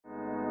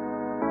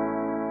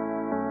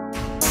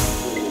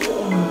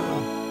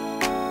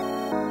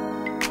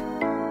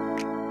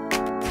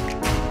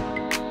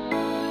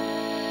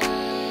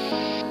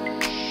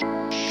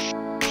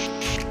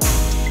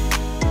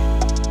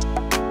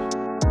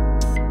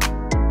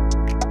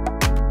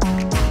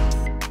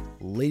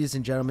Ladies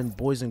and gentlemen,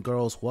 boys and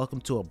girls,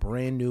 welcome to a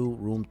brand new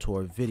room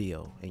tour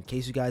video. In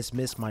case you guys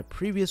missed my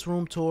previous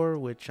room tour,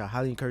 which I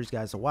highly encourage you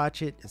guys to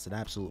watch it, it's an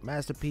absolute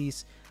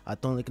masterpiece. I'll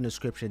throw a link in the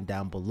description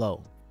down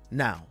below.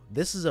 Now,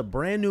 this is a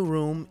brand new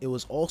room. It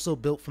was also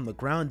built from the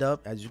ground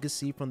up, as you can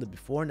see from the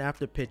before and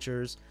after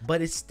pictures,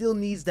 but it still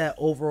needs that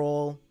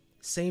overall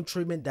same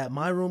treatment that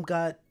my room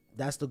got.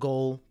 That's the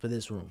goal for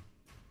this room.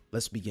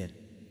 Let's begin.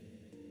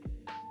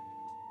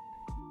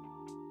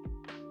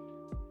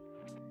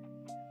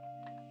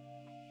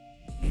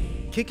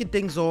 Kicking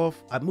things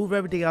off, I moved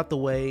everything out the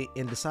way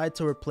and decided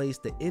to replace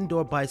the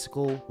indoor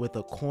bicycle with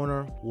a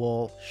corner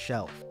wall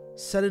shelf.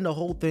 Setting the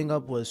whole thing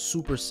up was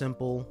super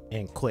simple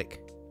and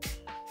quick.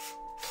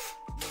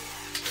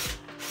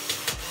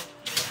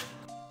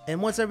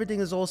 And once everything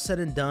is all said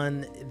and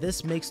done,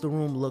 this makes the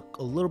room look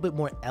a little bit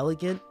more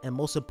elegant, and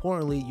most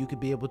importantly, you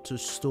could be able to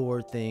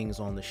store things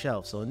on the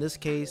shelf. So in this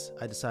case,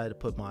 I decided to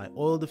put my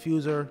oil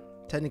diffuser.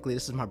 Technically,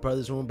 this is my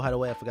brother's room, by the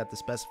way. I forgot to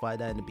specify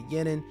that in the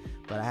beginning,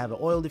 but I have an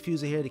oil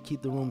diffuser here to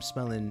keep the room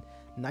smelling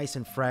nice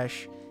and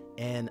fresh.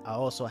 And I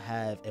also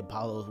have a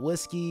bottle of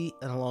whiskey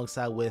and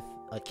alongside with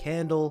a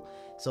candle,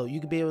 so you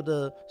could be able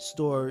to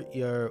store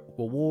your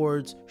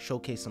rewards,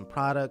 showcase some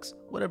products,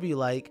 whatever you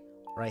like,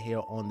 right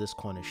here on this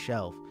corner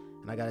shelf.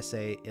 And I gotta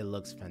say, it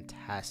looks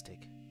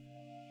fantastic.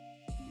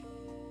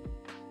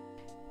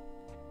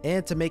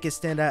 And to make it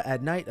stand out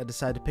at night, I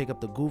decided to pick up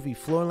the Goofy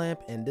floor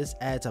lamp, and this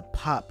adds a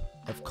pop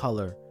of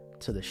color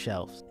to the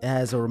shelves. It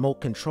has a remote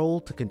control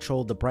to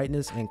control the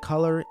brightness and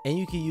color, and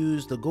you can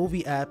use the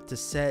Goofy app to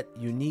set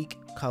unique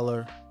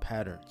color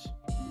patterns.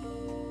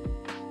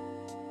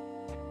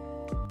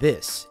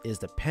 This is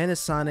the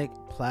Panasonic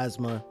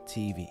Plasma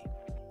TV.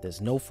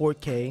 There's no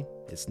 4K,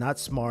 it's not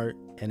smart,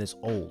 and it's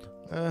old.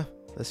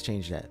 Let's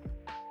change that.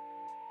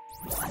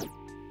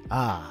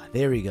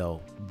 There we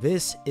go.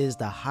 This is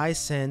the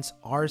Hisense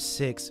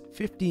R6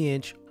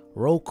 50-inch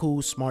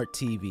Roku Smart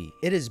TV.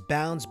 It is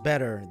bounds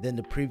better than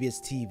the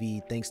previous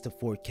TV thanks to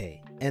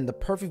 4K. And the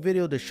perfect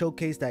video to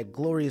showcase that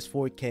glorious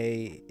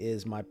 4K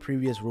is my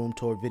previous room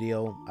tour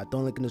video. I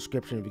throw a link in the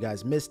description if you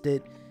guys missed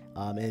it.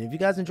 And if you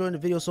guys enjoyed the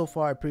video so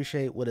far, I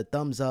appreciate it with a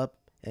thumbs up.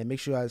 And make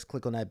sure you guys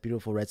click on that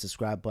beautiful red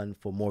subscribe button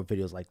for more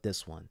videos like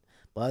this one.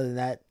 But other than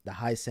that, the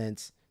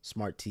Hisense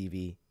Smart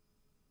TV,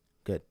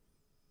 good.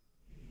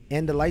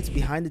 And the lights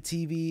behind the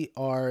TV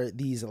are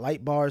these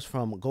light bars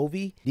from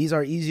Goofy. These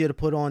are easier to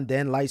put on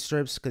than light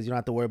strips because you don't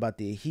have to worry about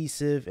the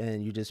adhesive,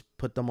 and you just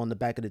put them on the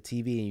back of the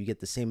TV and you get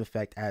the same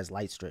effect as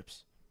light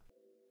strips.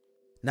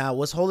 Now,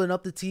 what's holding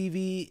up the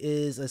TV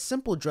is a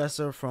simple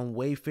dresser from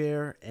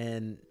Wayfair,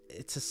 and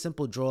it's a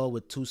simple drawer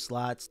with 2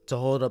 slots to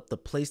hold up the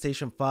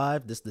PlayStation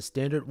 5, this is the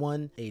standard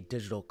one, a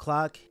digital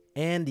clock,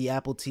 and the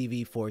Apple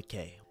TV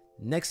 4K.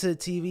 Next to the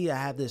TV, I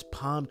have this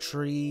palm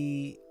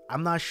tree.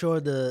 I'm not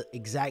sure the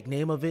exact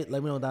name of it.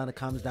 Let me know down in the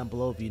comments down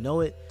below if you know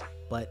it,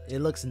 but it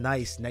looks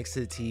nice next to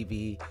the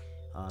TV.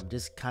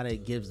 Just kind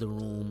of gives the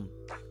room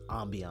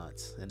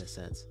ambiance in a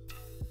sense.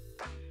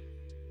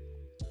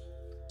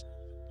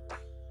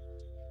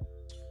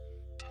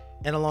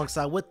 And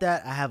alongside with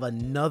that, I have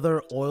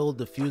another oil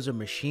diffuser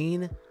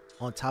machine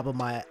on top of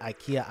my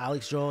IKEA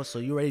Alex drawer. So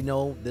you already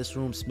know this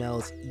room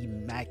smells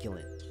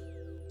immaculate.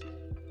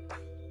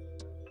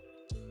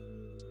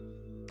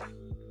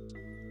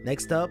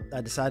 Next up,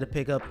 I decided to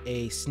pick up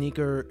a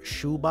sneaker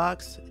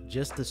shoebox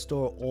just to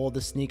store all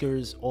the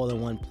sneakers all in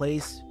one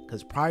place,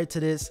 because prior to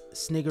this,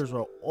 sneakers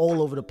were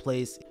all over the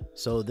place.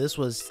 So this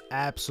was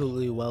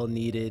absolutely well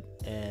needed,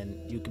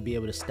 and you can be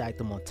able to stack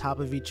them on top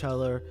of each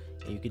other,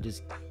 and you can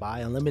just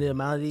buy unlimited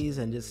amount of these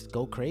and just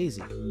go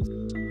crazy.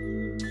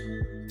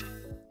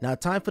 Now,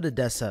 time for the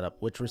desk setup,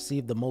 which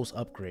received the most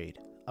upgrade.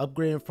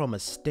 Upgrading from a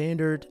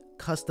standard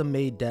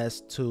custom-made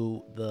desk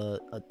to the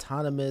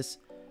autonomous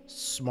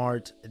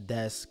Smart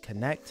Desk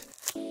Connect.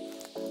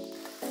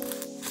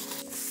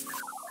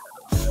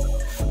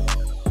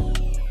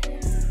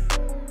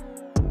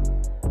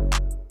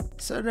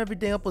 Setting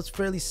everything up was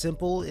fairly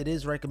simple. It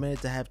is recommended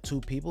to have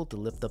 2 people to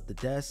lift up the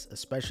desk,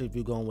 especially if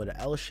you're going with an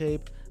L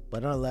shape,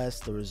 but nonetheless,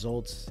 the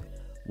results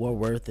were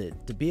worth it.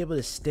 To be able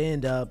to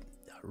stand up,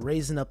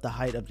 raising up the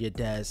height of your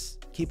desk,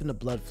 keeping the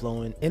blood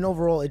flowing, and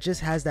overall it just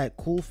has that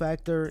cool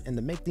factor. And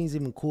to make things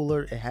even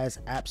cooler, it has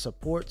app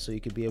support, so you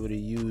could be able to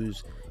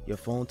use your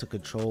phone to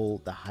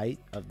control the height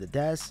of the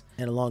desk,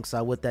 and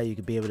alongside with that, you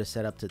could be able to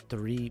set up to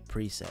 3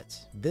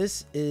 presets.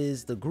 This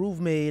is the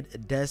Groove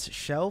Made desk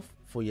shelf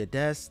for your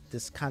desk.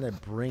 This kind of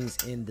brings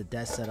in the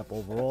desk setup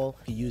overall.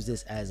 You can use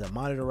this as a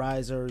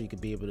monitorizer. You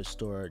could be able to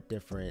store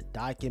different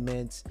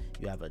documents.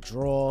 You have a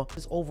drawer.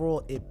 Just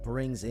overall, it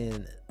brings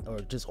in, or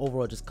just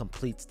overall just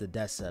completes the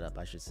desk setup,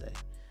 I should say.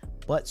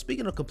 But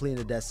speaking of completing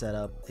the desk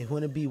setup, it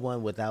wouldn't be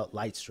one without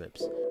light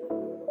strips.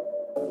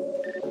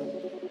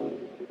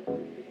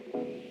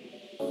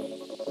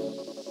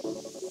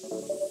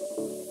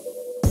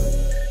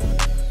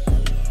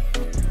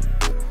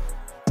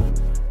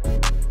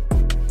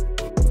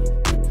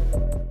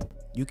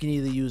 You can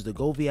either use the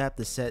Govee app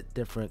to set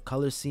different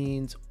color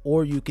scenes,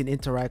 or you can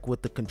interact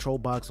with the control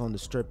box on the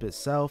strip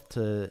itself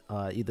to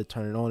either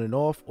turn it on and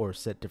off or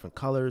set different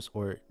colors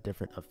or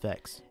different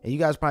effects. And you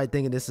guys probably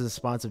thinking this is a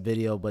sponsored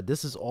video, but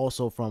this is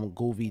also from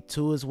Govee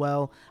 2 as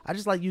well. I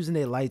just like using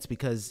their lights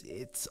because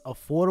it's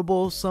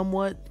affordable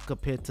somewhat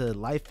compared to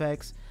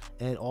LifeX,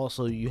 and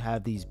also you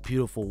have these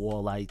beautiful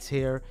wall lights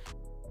here.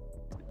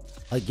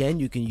 Again,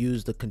 you can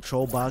use the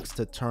control box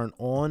to turn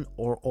on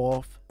or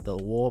off the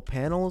wall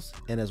panels,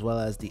 and as well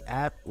as the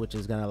app, which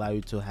is going to allow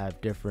you to have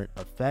different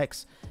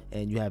effects,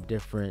 and you have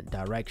different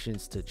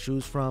directions to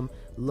choose from.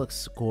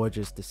 Looks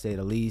gorgeous to say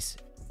the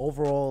least.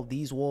 Overall,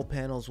 these wall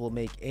panels will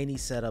make any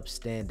setup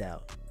stand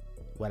out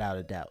without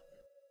a doubt.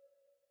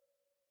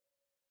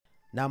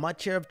 Now, my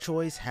chair of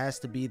choice has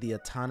to be the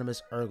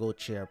Autonomous Ergo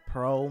Chair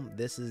Pro.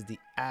 This is the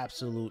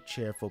absolute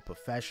chair for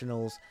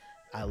professionals.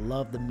 I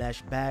love the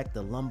mesh back,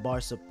 the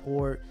lumbar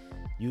support.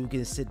 You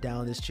can sit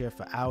down in this chair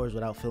for hours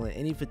without feeling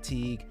any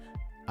fatigue.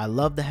 I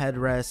love the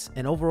headrest,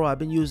 and overall I've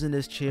been using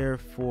this chair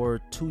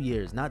for 2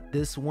 years. Not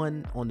this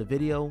one on the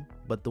video,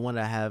 but the one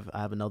I have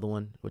another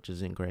one which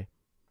is in gray.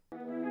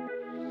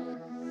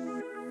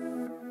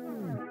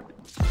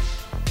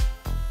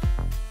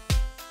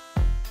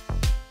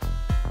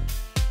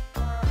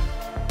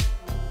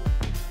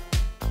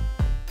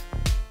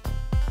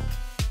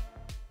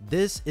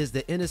 This is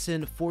the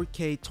Innocent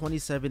 4K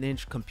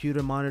 27-inch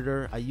computer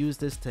monitor. I use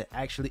this to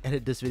actually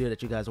edit this video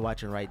that you guys are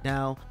watching right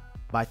now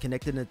by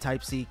connecting the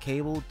Type-C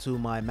cable to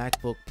my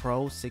MacBook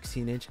Pro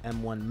 16-inch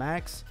M1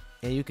 Max.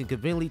 And you can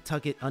conveniently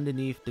tuck it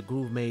underneath the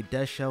Groove-made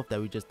desk shelf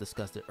that we just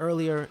discussed it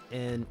earlier.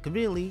 And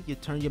conveniently, you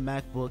turn your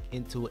MacBook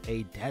into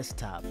a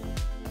desktop.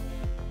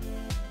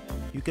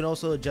 You can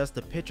also adjust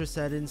the picture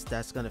settings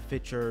that's going to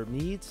fit your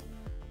needs.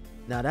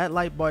 Now, that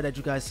light bar that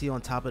you guys see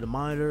on top of the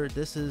monitor,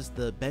 this is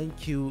the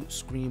BenQ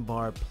Screen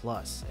Bar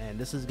Plus, and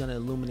this is going to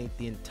illuminate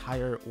the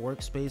entire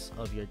workspace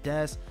of your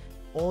desk.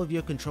 All of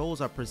your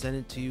controls are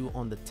presented to you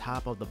on the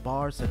top of the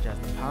bar, such as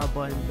the power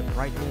button, the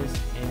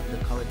brightness, and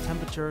the color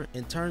temperature.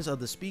 In terms of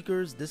the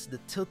speakers, this is the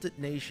Tilted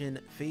Nation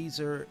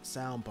Phaser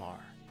soundbar.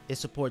 It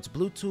supports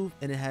Bluetooth,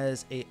 and it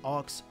has a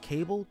aux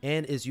cable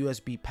and is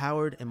USB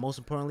powered, and most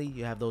importantly,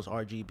 you have those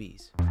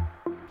RGBs.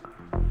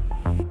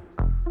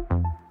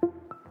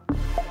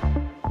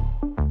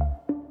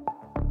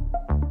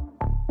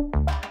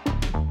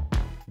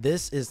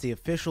 This is the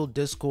official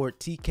Discord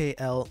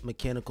TKL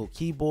mechanical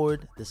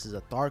keyboard. This is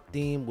a dark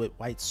theme with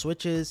white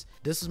switches.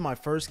 This is my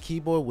first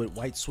keyboard with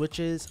white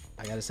switches.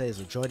 I gotta say, it's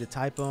a joy to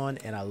type on,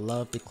 and I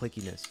love the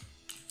clickiness.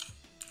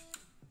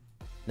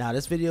 Now,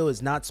 this video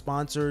is not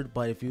sponsored,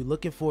 but if you're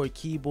looking for a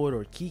keyboard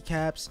or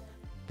keycaps,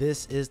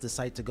 this is the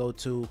site to go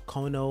to,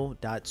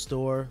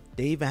 kono.store.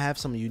 They even have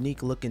some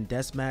unique looking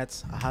desk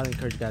mats. I highly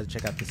encourage you guys to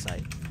check out the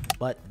site.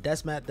 But the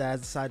desk mat that I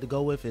decided to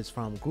go with is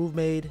from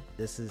Groove-made.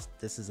 This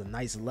is a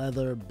nice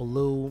leather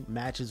blue,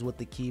 matches with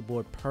the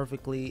keyboard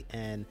perfectly,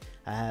 and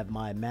I have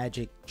my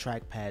Magic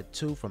Trackpad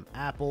 2 from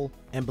Apple.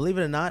 And believe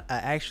it or not, I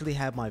actually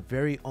have my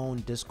very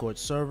own Discord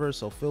server,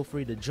 so feel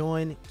free to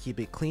join. Keep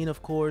it clean,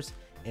 of course.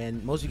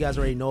 And most of you guys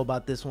already know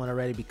about this one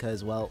already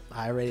because, well,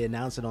 I already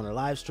announced it on the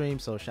live stream.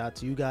 So shout out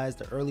to you guys,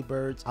 the early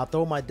birds. I'll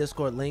throw my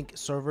Discord link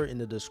server in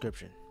the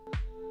description.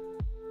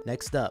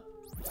 Next up,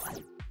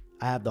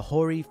 I have the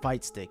Hori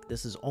Fight Stick.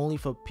 This is only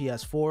for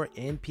PS4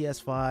 and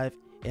PS5,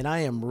 and I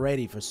am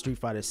ready for Street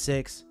Fighter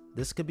 6.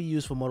 This could be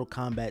used for Mortal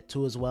Kombat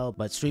 2 as well,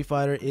 but Street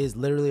Fighter is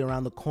literally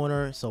around the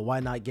corner, so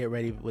why not get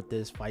ready with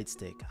this fight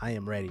stick? I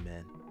am ready,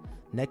 man.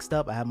 Next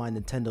up, I have my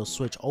Nintendo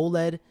Switch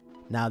OLED.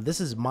 Now,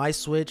 this is my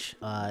Switch,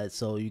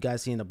 so you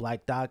guys see in the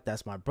black dock,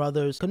 that's my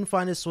brother's. Couldn't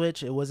find a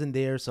Switch, it wasn't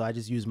there, so I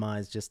just used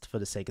mine just for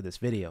the sake of this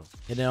video.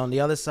 And then on the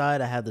other side,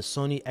 I have the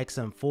Sony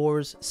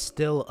XM4s,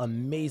 still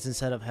amazing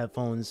set of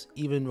headphones,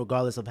 even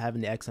regardless of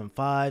having the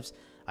XM5s.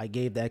 I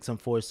gave the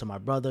XM4s to my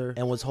brother,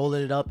 and what's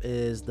holding it up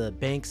is the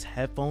Banks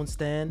headphone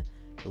stand.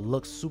 It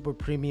looks super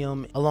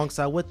premium.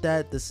 Alongside with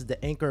that, this is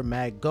the Anker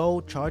Mag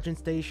Go charging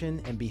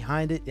station, and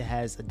behind it, it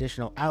has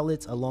additional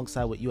outlets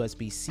alongside with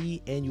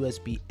USB-C and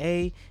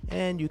USB-A,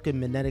 and you can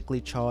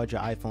magnetically charge your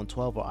iPhone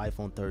 12 or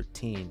iPhone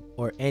 13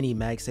 or any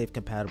MagSafe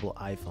compatible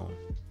iPhone.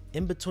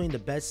 In between the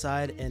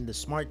bedside and the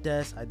smart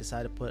desk, I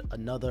decided to put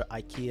another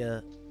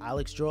IKEA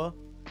Alex drawer.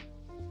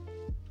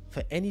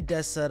 For any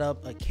desk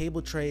setup, a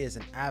cable tray is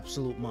an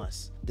absolute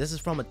must. This is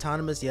from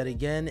Autonomous yet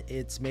again.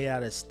 It's made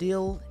out of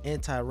steel,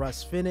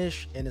 anti-rust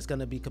finish, and it's going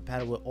to be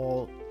compatible with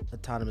all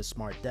Autonomous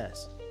smart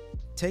desks.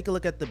 Take a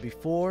look at the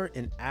before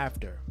and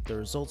after. The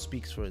result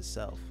speaks for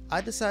itself.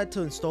 I decided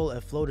to install a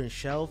floating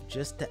shelf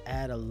just to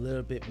add a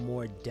little bit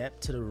more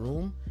depth to the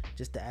room,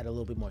 just to add a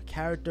little bit more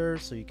character,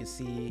 so you can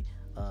see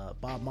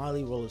Bob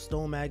Marley Rolling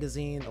Stone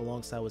magazine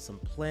alongside with some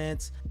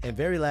plants. And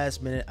very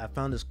last minute, I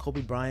found this Kobe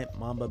Bryant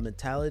Mamba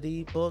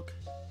Mentality book,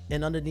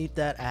 and underneath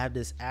that I have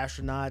this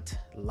astronaut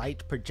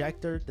light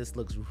projector. This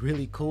looks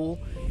really cool.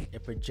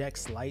 It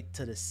projects light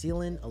to the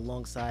ceiling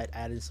alongside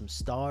adding some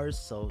stars,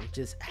 so it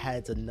just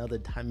adds another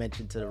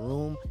dimension to the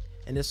room.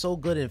 And it's so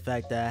good, in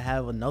fact, that I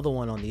have another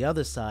one on the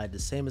other side, the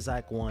same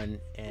exact one,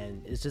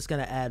 and it's just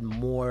gonna add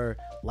more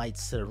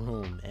lights to the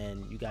room.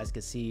 And you guys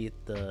can see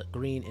the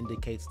green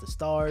indicates the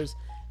stars,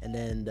 and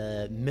then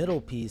the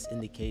middle piece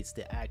indicates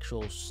the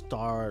actual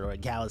star or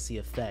galaxy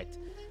effect.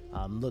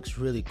 Looks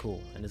really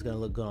cool, and it's gonna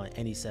look good on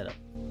any setup.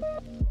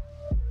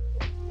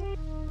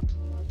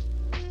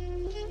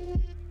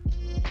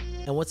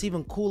 And what's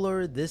even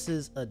cooler, this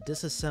is a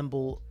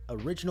disassembled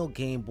original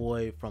Game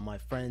Boy from my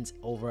friends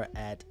over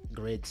at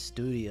Grid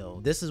Studio.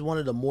 This is one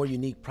of the more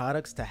unique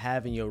products to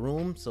have in your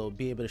room, so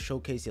be able to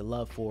showcase your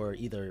love for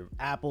either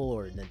Apple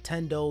or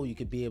Nintendo. You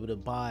could be able to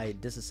buy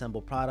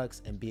disassembled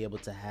products and be able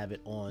to have it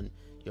on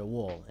your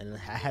wall. And I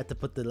had to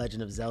put the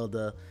Legend of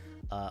Zelda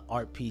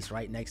art piece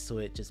right next to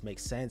it. Just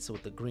makes sense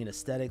with the green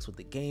aesthetics with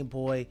the Game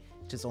Boy,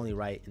 just only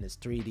right, and it's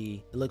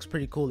 3D. It looks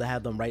pretty cool to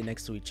have them right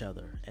next to each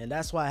other, and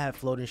that's why I have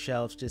floating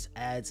shelves. Just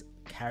adds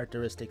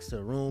characteristics to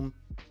the room.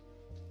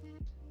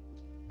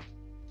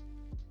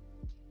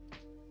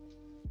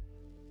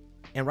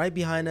 And right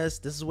behind us,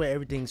 this is where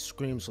everything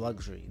screams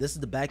luxury. This is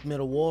the back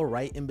middle wall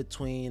right in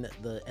between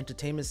the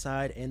entertainment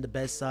side and the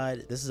bed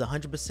side. This is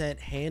 100%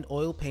 hand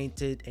oil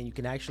painted, and you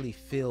can actually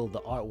feel the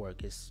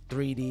artwork. It's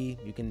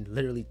 3D. You can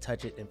literally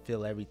touch it and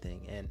feel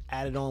everything. And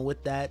added on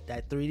with that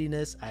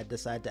 3D-ness, I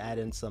decided to add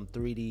in some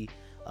 3D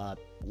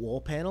wall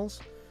panels.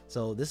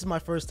 So this is my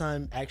first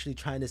time actually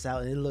trying this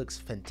out, and it looks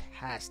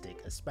fantastic,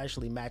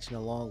 especially matching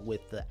along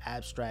with the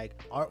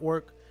abstract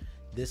artwork.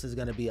 This is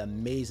going to be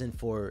amazing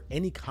for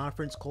any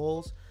conference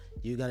calls.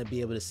 You're going to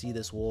be able to see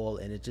this wall,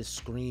 and it just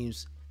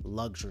screams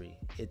luxury.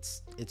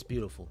 It's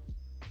beautiful.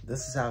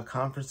 This is how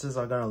conferences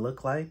are going to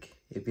look like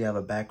if you have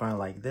a background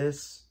like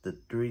this, the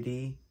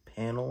 3D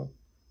panel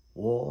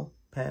wall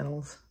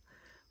panels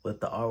with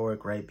the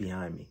artwork right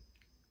behind me.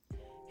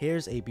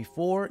 Here's a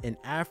before and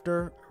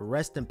after.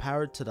 Rest in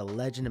power to the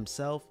legend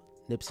himself,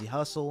 Nipsey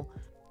Hussle.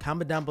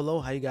 Comment down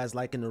below how you guys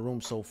liking the room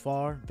so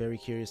far. Very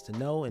curious to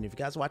know. And if you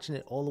guys watching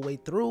it all the way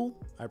through,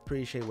 I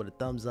appreciate with a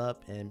thumbs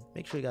up, and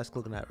make sure you guys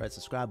click on that red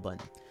subscribe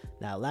button.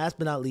 Now, last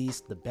but not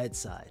least, the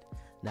bedside.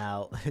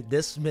 Now,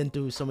 this has been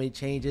through so many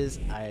changes.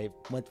 I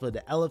went for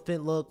the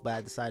elephant look, but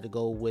I decided to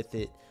go with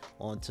it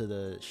onto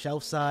the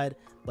shelf side.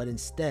 But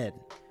instead,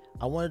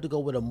 I wanted to go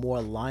with a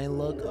more lion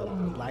look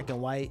of black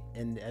and white.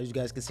 And as you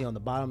guys can see on the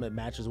bottom, it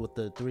matches with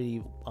the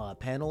 3D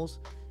panels,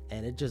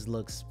 and it just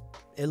looks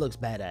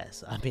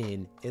badass. I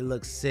mean, it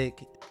looks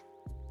sick.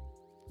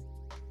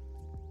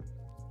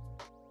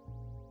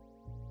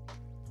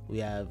 We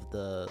have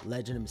the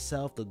legend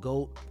himself, the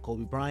GOAT,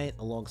 Kobe Bryant,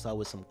 alongside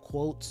with some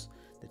quotes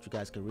that you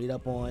guys can read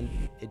up on.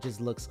 It just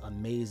looks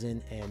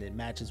amazing, and it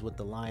matches with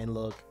the lion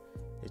look.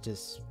 It's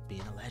just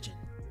being a legend.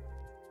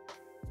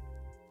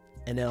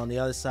 And then on the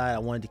other side, I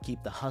wanted to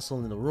keep the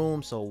hustle in the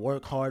room. So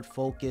work hard,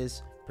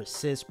 focus,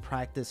 persist,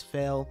 practice,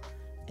 fail,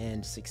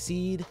 and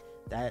succeed.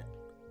 That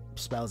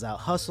spells out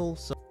hustle.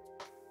 So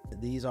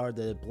these are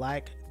the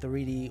black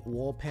 3D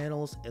wall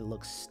panels. It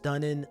looks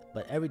stunning,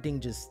 but everything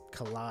just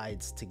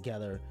collides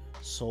together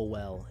so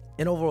well.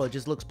 And overall, it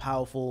just looks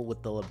powerful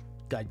with the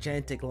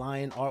gigantic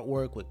lion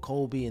artwork with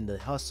Kobe and the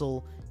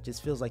hustle.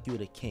 Just feels like you're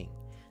the king.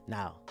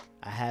 Now,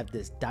 I have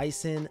this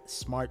Dyson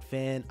smart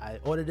fan. I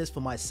ordered this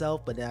for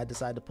myself, but then I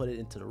decided to put it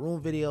into the room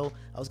video.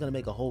 I was gonna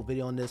make a whole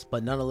video on this,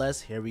 but nonetheless,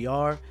 here we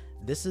are.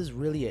 This is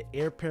really an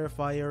air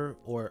purifier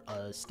or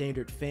a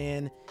standard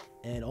fan,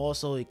 and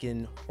also it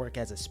can work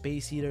as a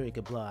space heater. It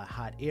can blow out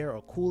hot air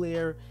or cool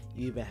air.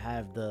 You even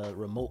have the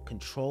remote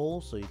control,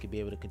 so you can be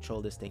able to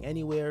control this thing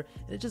anywhere,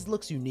 and it just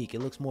looks unique. It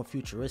looks more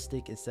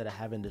futuristic instead of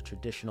having the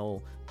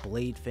traditional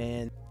blade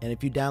fan. And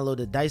if you download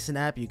the Dyson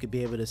app, you could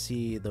be able to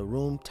see the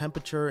room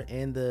temperature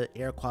and the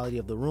air quality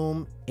of the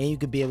room, and you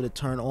could be able to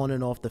turn on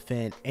and off the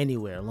fan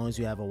anywhere as long as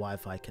you have a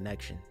Wi-Fi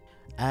connection.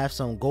 I have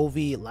some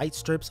Govee light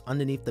strips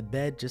underneath the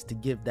bed just to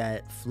give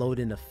that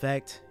floating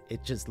effect.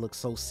 It just looks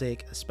so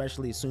sick,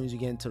 especially as soon as you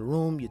get into the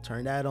room, you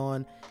turn that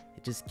on.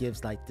 It just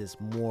gives like this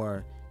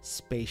more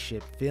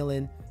spaceship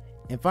feeling.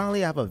 And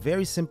finally, I have a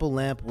very simple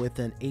lamp with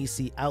an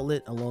AC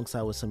outlet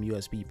alongside with some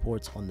USB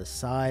ports on the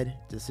side.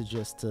 This is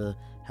just to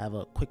have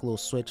a quick little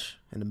switch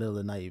in the middle of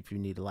the night if you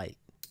need a light.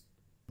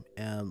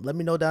 Let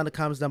me know down in the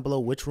comments down below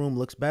which room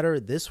looks better,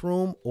 this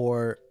room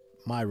or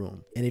my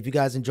room. And if you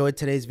guys enjoyed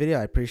today's video,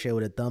 I appreciate it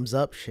with a thumbs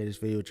up. Share this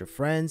video with your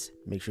friends.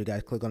 Make sure you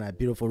guys click on that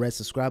beautiful red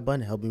subscribe button.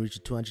 Help me reach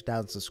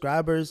 200,000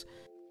 subscribers.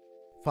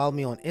 Follow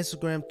me on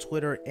Instagram,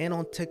 Twitter, and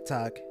on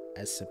TikTok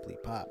as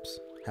Simplypops.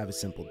 Have a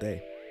simple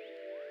day.